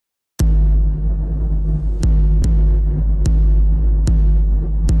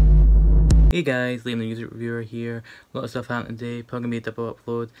Hey guys, Liam the Music Reviewer here. A lot of stuff happening today. Probably gonna be a double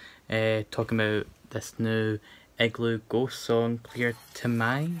upload. Talking about this new Iglooghost song, Clear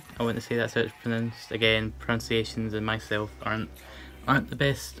Tamei. I want to say that's how it's pronounced. Again, pronunciations and myself aren't the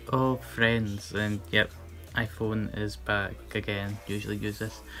best of friends. And yep, iPhone is back again. Usually use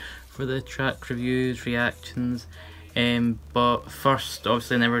this for the track reviews, reactions. But first,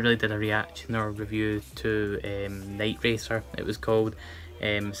 obviously, I never really did a reaction or review to Night Racer. It was called.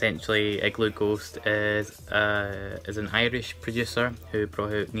 Essentially, Iglooghost is an Irish producer who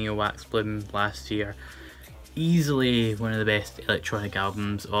brought out Neo Wax Bloom last year. Easily one of the best electronic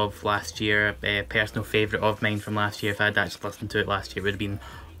albums of last year. Personal favourite of mine from last year. If I had actually listened to it last year, it would have been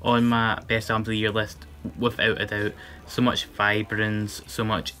on my best albums of the year list without a doubt. So much vibrance, so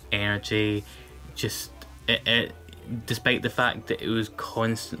much energy. Just despite the fact that it was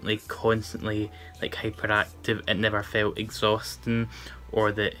constantly like hyperactive, it never felt exhausting or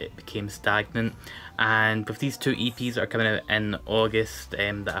that it became stagnant. And with these two EPs that are coming out in August,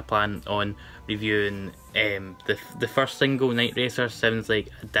 that I plan on reviewing, the first single, Night Racer, sounds like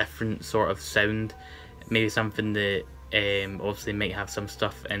a different sort of sound, maybe something that obviously might have some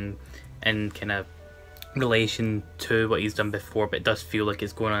stuff in kind of relation to what he's done before, but it does feel like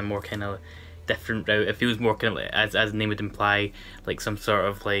it's going on more kind of different route. It feels more kind of like, as the name would imply, like some sort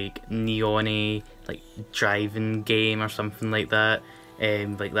of like neon-y like driving game or something like that.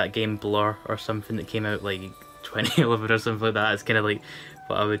 Like that game Blur or something that came out like 2011 or something like that. It's kind of like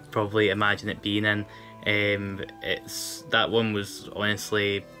what I would probably imagine it being in. That one was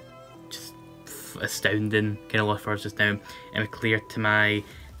honestly just astounding, kind of lost words just now. And Clear Tamei,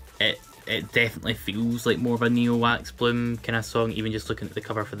 it definitely feels like more of a Neo Wax Bloom kind of song, even just looking at the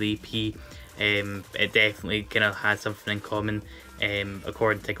cover for the EP. It definitely kind of has something in common.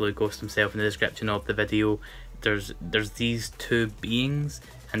 According to Iglooghost himself in the description of the video, there's these two beings,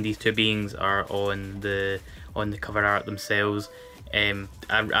 and these two beings are on the cover art themselves.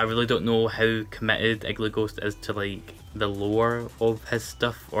 I really don't know how committed Iglooghost is to like the lore of his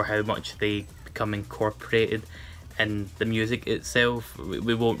stuff, or how much they become incorporated in the music itself.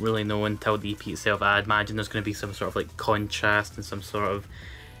 We won't really know until the EP itself. I imagine there's going to be some sort of like contrast and some sort of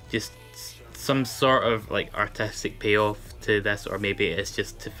like artistic payoff to this, or maybe it's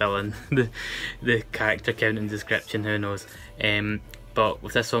just to fill in the character count and description, who knows. But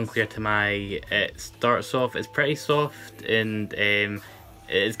with this song Clear Tamei, it starts off, it's pretty soft, and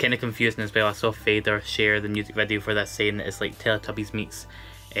it's kind of confusing as well. I saw Fader share the music video for this, saying that it's like Teletubbies meets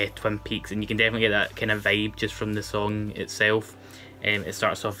Twin Peaks, and you can definitely get that kind of vibe just from the song itself. It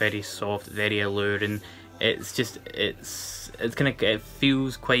starts off very soft, very alluring. It's kind of, it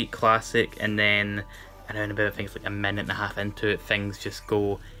feels quite classic, and then around about, I think it's like a minute and a half into it, things just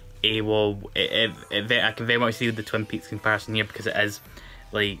go AWOL. I can very much see the Twin Peaks comparison here, because it is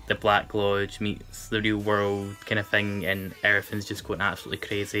like the Black Lodge meets the real world kind of thing, and everything's just going absolutely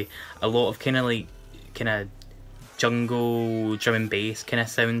crazy. A lot of kind of jungle drum and bass kind of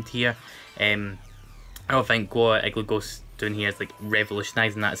sound here. I don't think what Iglooghost doing here is like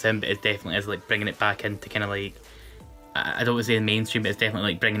revolutionising that sound, but it definitely is like bringing it back into kind of like, I don't want to say the mainstream, but it's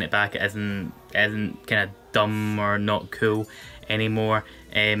definitely like bringing it back. It isn't kind of dumb or not cool anymore,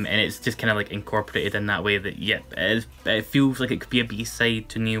 and it's just kind of like incorporated in that way that, yep, it feels like it could be a B-side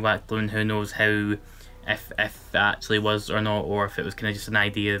to Neo Wax Bloom. Who knows how, if it actually was or not, or if it was kind of just an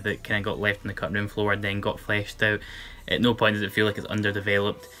idea that kind of got left on the cutting room floor and then got fleshed out. At no point does it feel like it's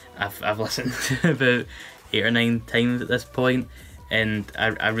underdeveloped. I've listened about 8 or 9 times at this point, and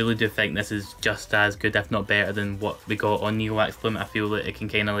I really do think this is just as good, if not better, than what we got on Neo Wax Bloom. I feel that it can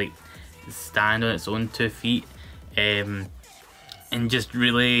kind of like stand on its own 2 feet, and just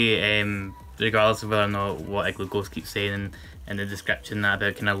really, regardless of whether or not what Iglooghost keeps saying in the description that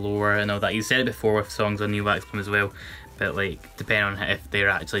about kind of lore and all that. You said it before with songs on Neo Wax Bloom as well, but like depending on if they're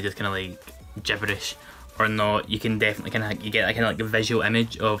actually just kind of like gibberish or not, you can definitely kind of, you get that kind of like a visual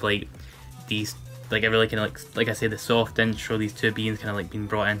image of like these, like a really kind of like I say, the soft intro, these two beings kind of like being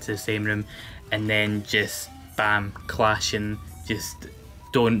brought into the same room, and then just bam, clashing, just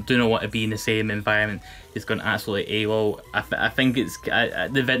do not want to be in the same environment, just going absolutely AWOL. I think it's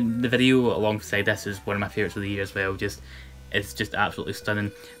the video alongside this is one of my favourites of the year as well. It's just absolutely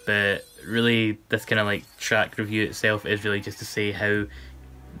stunning. But really, this kind of like track review itself is really just to say how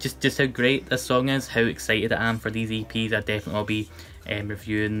just how great this song is, how excited I am for these EPs. I definitely will be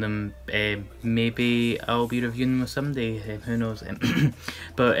reviewing them. Maybe I'll be reviewing them someday, who knows.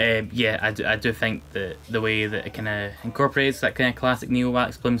 But yeah, I do think that the way that it kind of incorporates that kind of classic Neo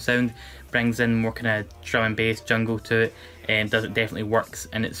Wax Bloom sound brings in more kind of drum and bass jungle to it, and definitely works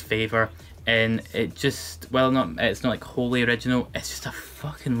in its favour. And it just, well, it's not like wholly original, it's just a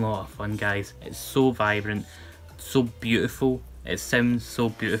fucking lot of fun, guys. It's so vibrant, so beautiful, it sounds so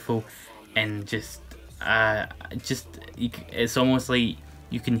beautiful, and it's almost like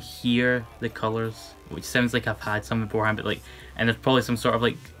you can hear the colours, which sounds like I've had some beforehand, but like, and there's probably some sort of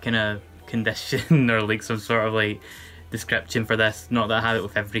like kind of condition or like some sort of like description for this, not that I have it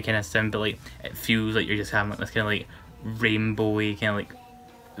with every kind of sound, but like it feels like you're just having like this kind of like rainbowy kind of like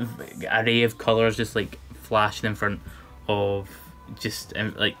array of colours just like flashing in front of just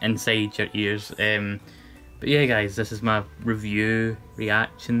like inside your ears. But yeah, guys, this is my review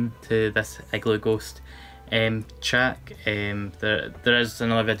reaction to this Iglooghost track. There is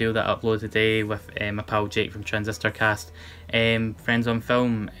another video that I uploaded today with my pal Jake from Transistor Cast, Friends on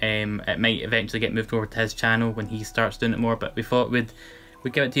Film. It might eventually get moved over to his channel when he starts doing it more, but we thought we'd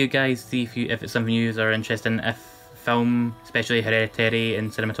give it to you guys, see if it's something you are interested in. If film, especially Hereditary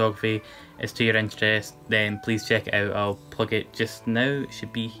and cinematography, is to your interest, then please check it out. I'll plug it just now, it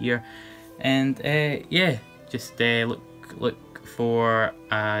should be here. And yeah, just look for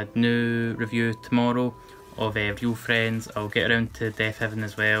a new review tomorrow of Real Friends. I'll get around to Death Heaven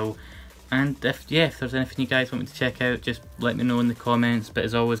as well. And if there's anything you guys want me to check out, just let me know in the comments. But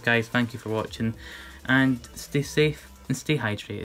as always, guys, thank you for watching, and stay safe and stay hydrated.